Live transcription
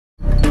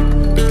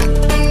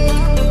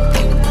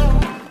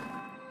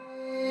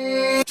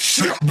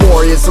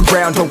ears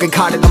around, don't get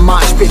caught in the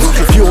mosh pit.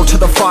 Fuel to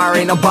the fire,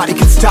 ain't nobody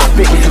can stop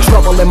it.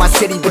 Trouble in my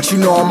city, but you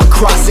know I'm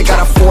across it.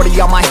 Got a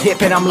 40 on my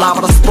hip and I'm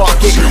liable to spark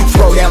it.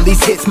 Throw down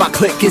these hits, my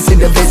click is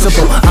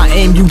indivisible. I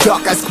aim, you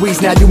duck, I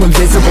squeeze, now you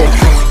invisible.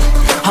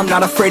 I'm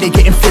not afraid of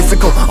getting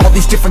physical. All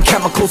these different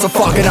chemicals are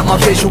fogging up my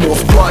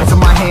visuals. Bloods on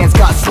my hands,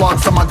 got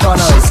slugs on my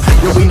gunners.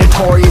 Yo, we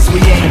notorious, we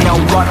ain't no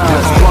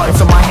runners.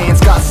 Bloods on my hands,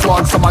 got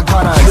slugs on my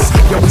gunners.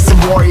 Yo, we some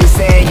warriors,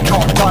 they ain't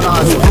gon' run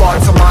us.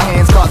 Bloods on my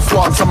hands, got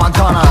slugs on my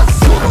gunners.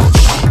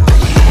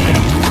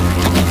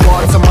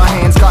 Bloods on my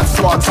hands, got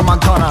slugs on my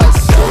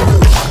gunners.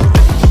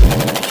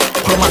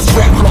 Put on my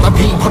strap, put on the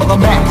beat, put on the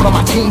map, put on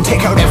my team.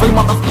 Take out every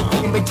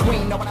motherfucker in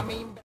between, know what I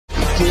mean?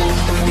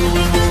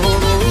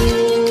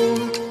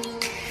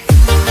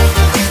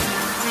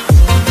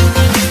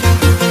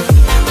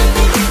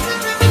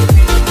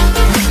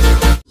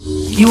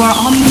 You are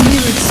on the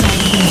mirrored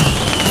side here.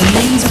 The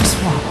lanes are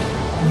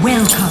swapped.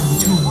 Welcome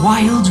to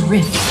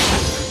Wildrift.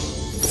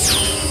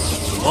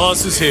 The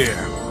boss is here.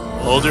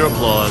 Hold your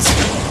applause.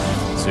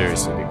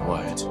 Seriously, be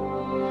quiet.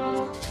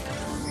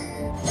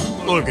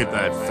 Look at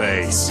that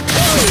face.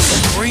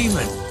 Scream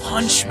and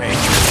punch me. You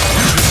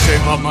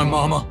shape up my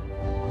mama.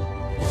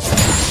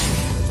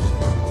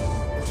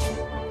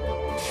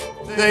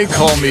 They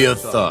call me a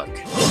thug.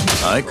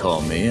 I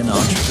call me an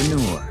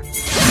entrepreneur.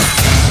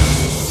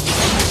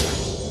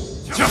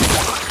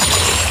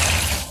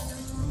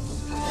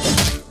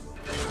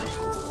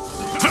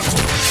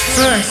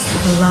 First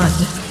blood.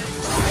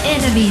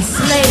 Enemy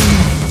slain.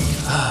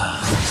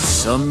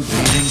 Some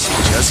beatings you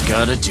just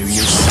gotta do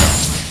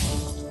yourself.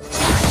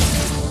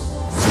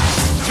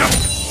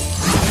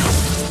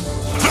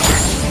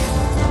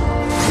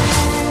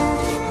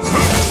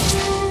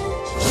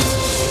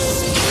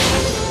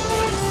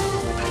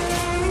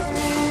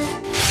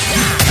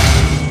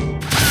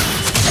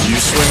 You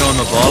swing on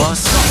the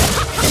boss,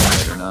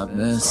 better not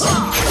miss.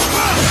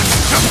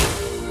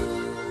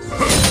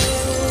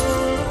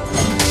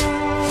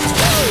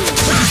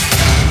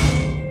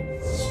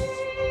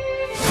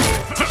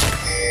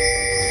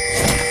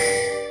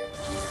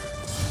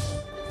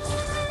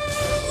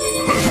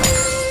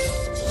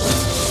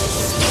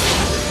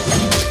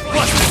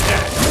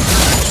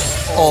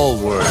 All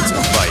words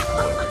are fight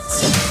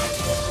words.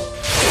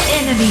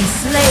 Enemy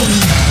slain.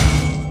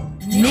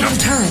 Middle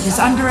turret is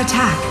under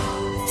attack.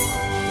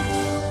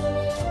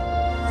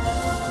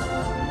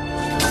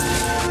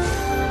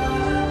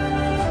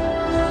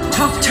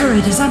 Top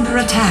turret is under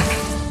attack.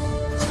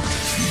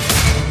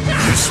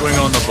 You swing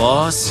on the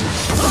boss,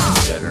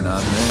 better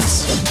not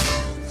miss.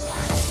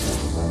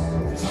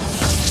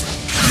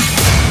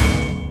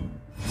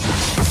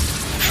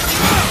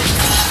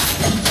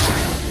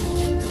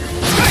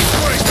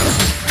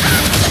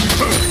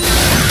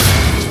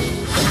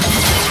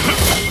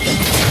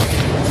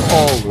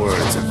 All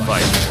words are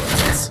fight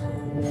words.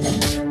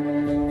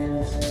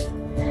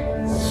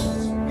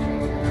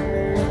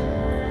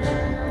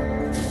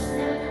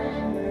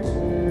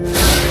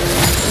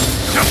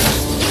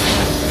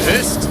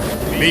 Fist,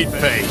 meet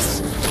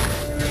face.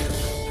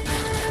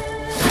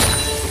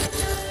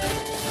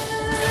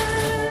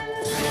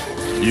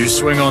 You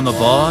swing on the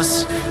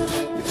boss, you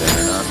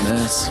better not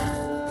miss.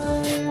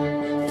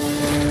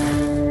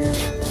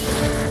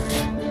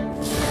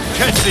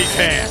 Catch these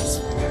hands!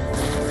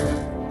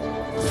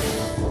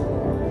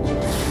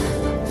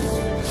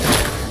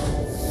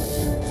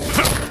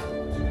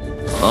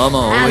 Mama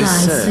always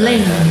said I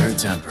had her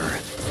temper.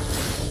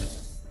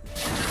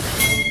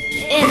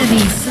 Enemy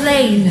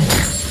slain.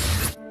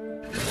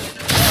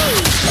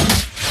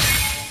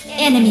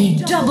 Enemy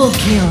double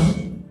kill.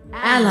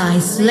 Ally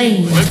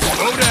slain.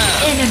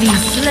 Enemy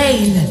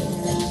slain.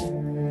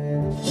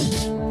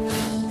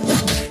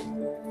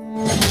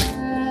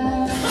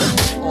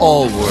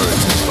 All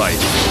words are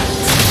fight.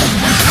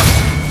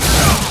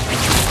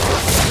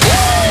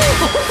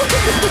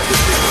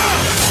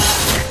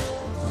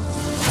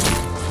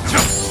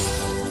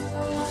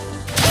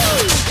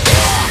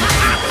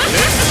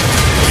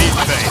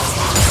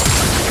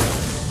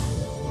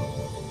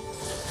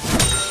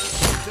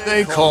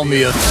 They call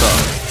me a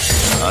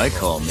thug. I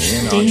call me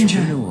an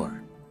entrepreneur.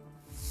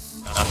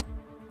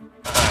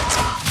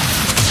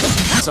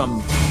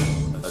 Some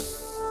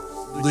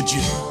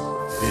legit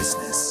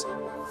business.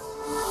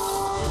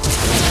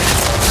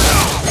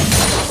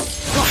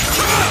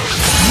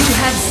 You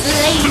have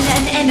slain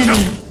an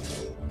enemy.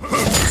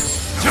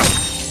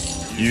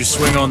 You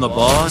swing on the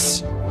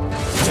boss,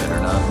 better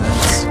not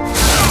miss.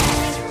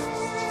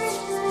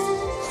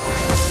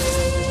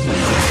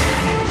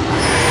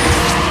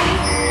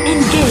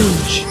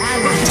 Engage.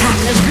 Attack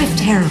the Rift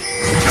Herald.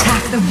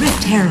 Attack the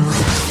Rift Herald.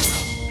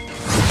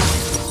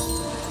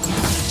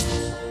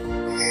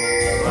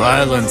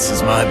 Violence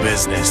is my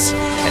business,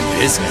 and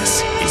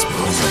business is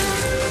booming.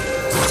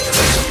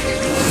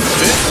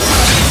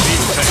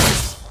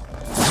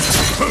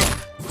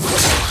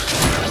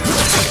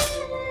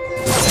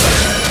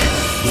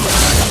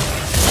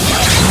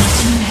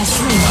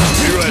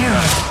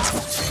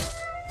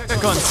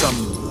 Check on some,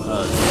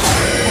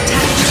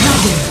 Attack the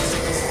dragon.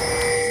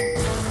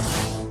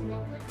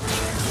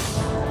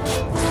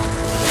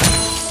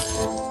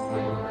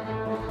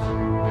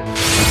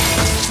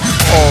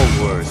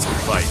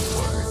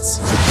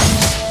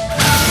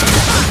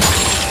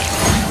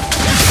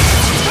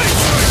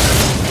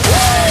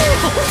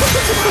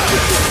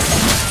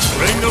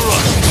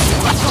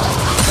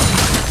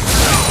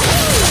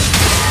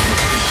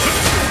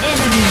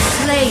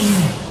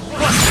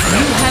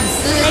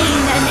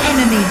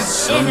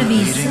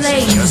 Enemy meetings,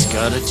 slain. you just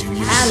gotta do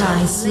your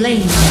Ally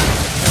slain.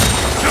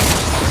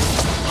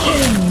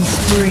 Killing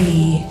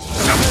spree.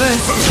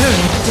 First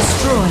turret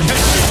destroyed.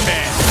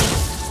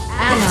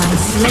 Ally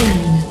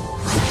slain.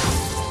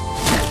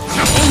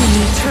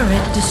 Enemy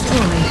turret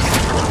destroyed.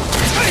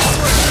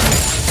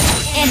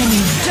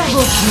 Enemy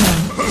double kill.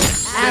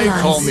 They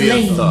Ally call me a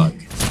slain. thug.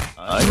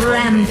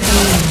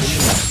 Rampage.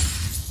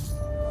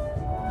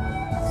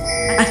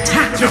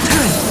 Attack the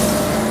turret.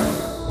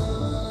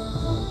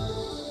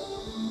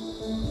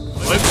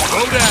 Let's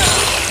go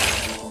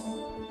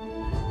down.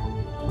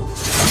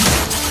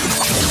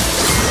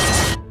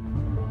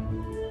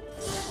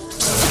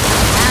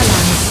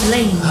 Ally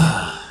slain.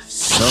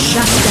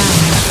 Shut down.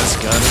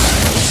 Just gotta do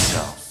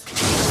yourself.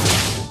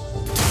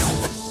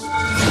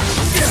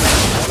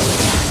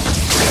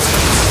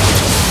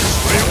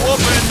 Free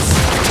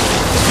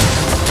weapons.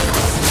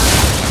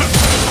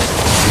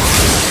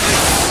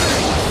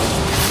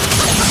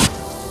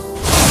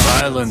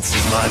 Violence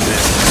is my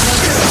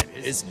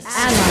business.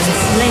 Ally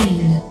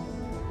slain.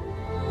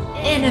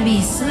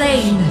 Enemy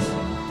slain.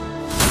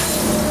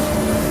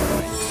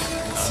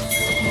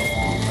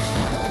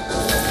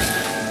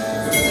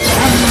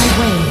 On my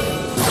way.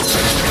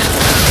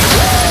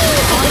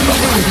 Our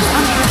turret is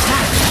under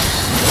attack.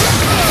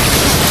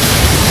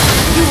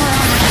 You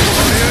are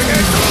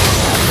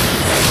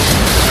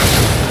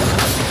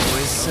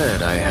Always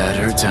said I had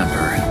her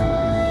temper.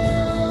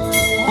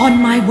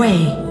 on my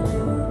way.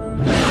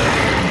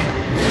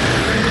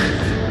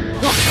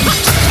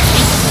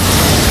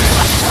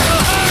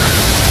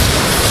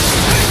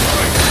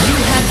 You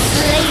have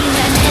slain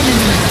an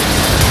enemy.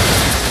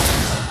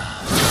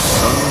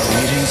 Some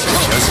meetings you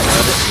just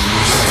gotta do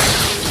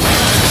yourself.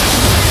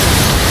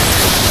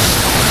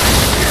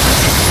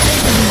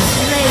 Enemy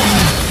slain.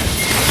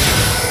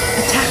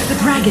 Attack the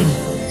dragon.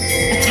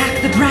 Attack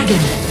the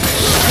dragon.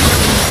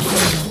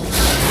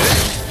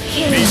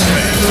 Killing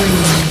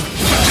spree.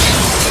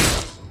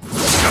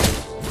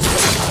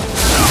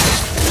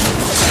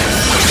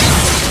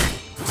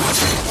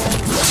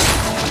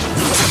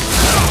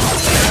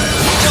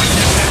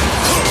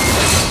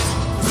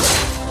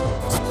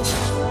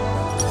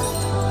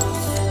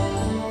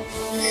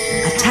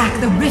 Attack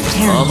the rift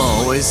herald. Mama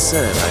always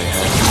said I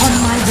had On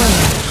my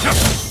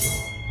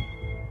way.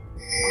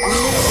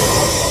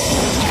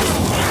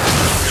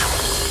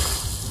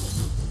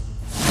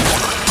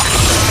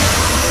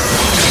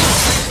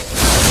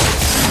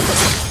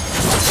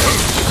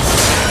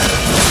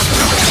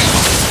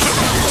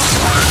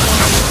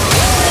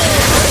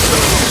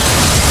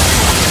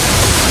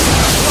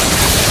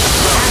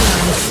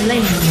 Ally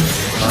slain.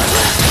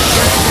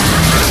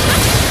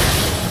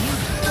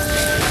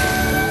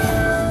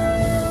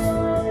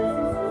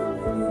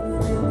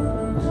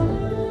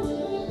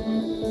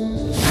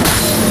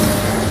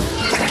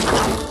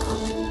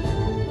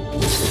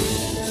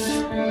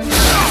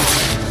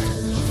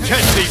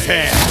 catch these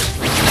hands.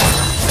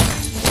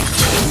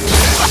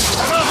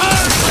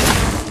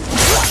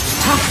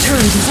 Top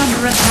turret is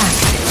under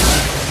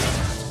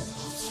attack.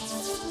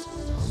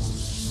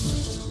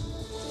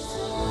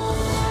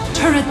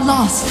 Turret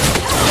lost.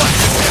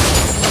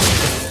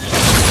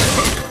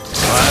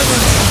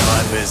 Violence is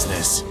my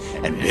business,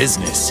 and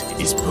business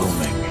is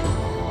booming.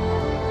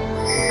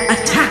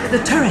 Attack the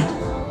turret.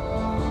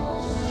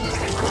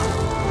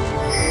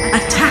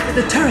 Attack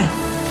the turret.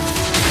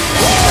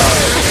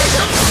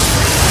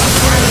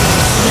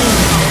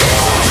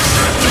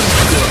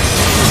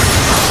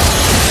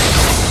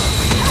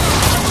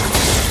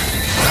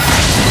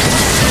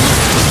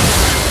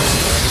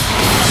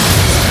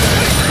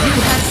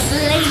 You have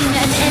slain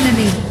an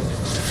enemy.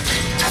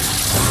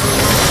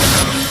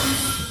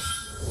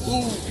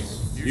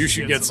 You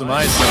should get some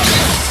ice on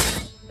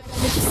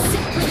that.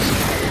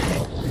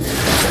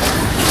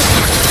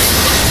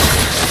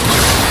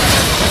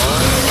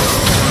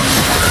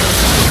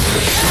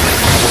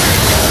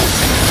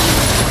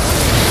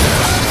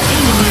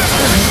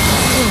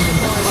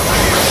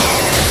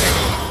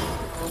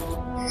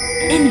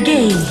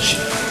 Engage.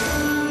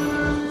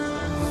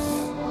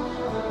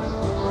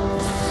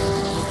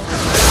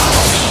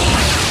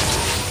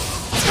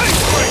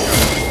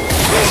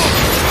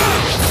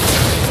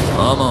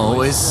 Mama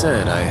always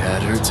said I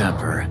had her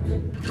temper.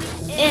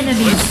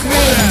 Enemy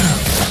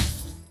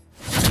slain.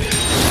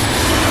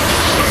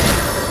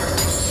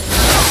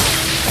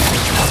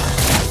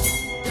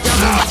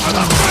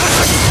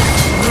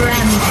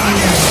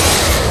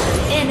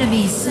 Rampage.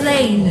 Enemy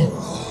slain.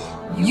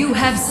 You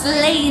have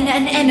slain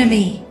an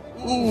enemy.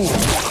 Ooh,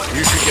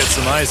 you should get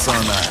some ice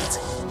on that.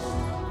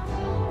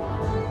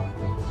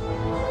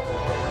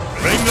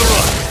 Bring the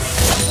rush.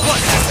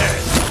 What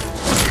ahead?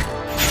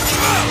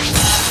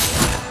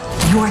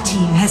 Your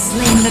team has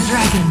slain the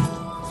dragon.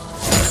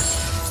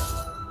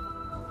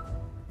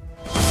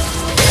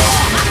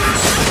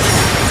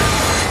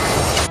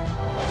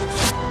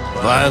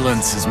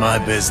 Violence is my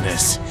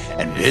business,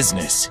 and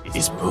business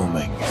is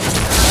booming.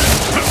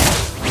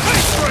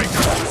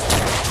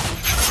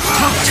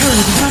 Top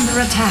turret is under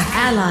attack.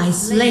 Ally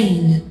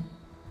slain.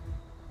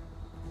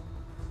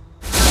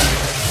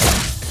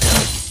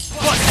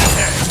 What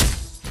ahead?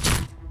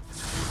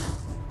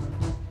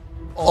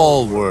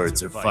 All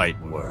words are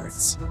fighting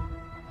words.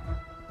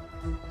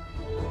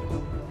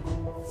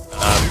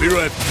 Be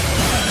right back.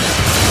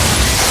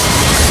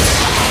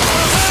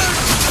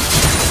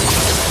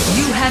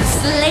 You have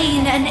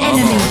slain an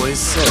enemy. Mom always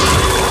said.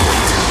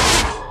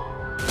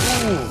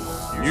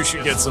 Ooh, you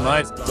should get some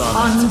ice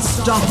on.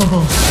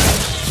 Unstoppable.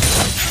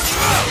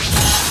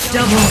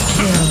 Double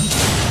kill.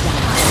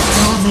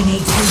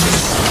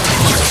 Dominating.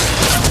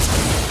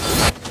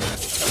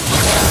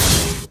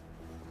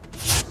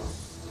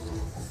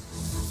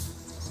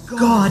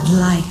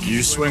 Godlike.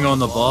 You swing on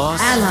the boss?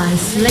 Ally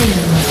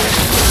slain.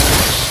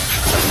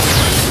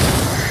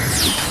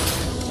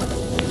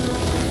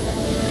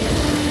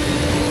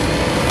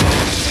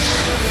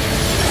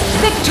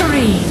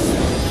 Victory!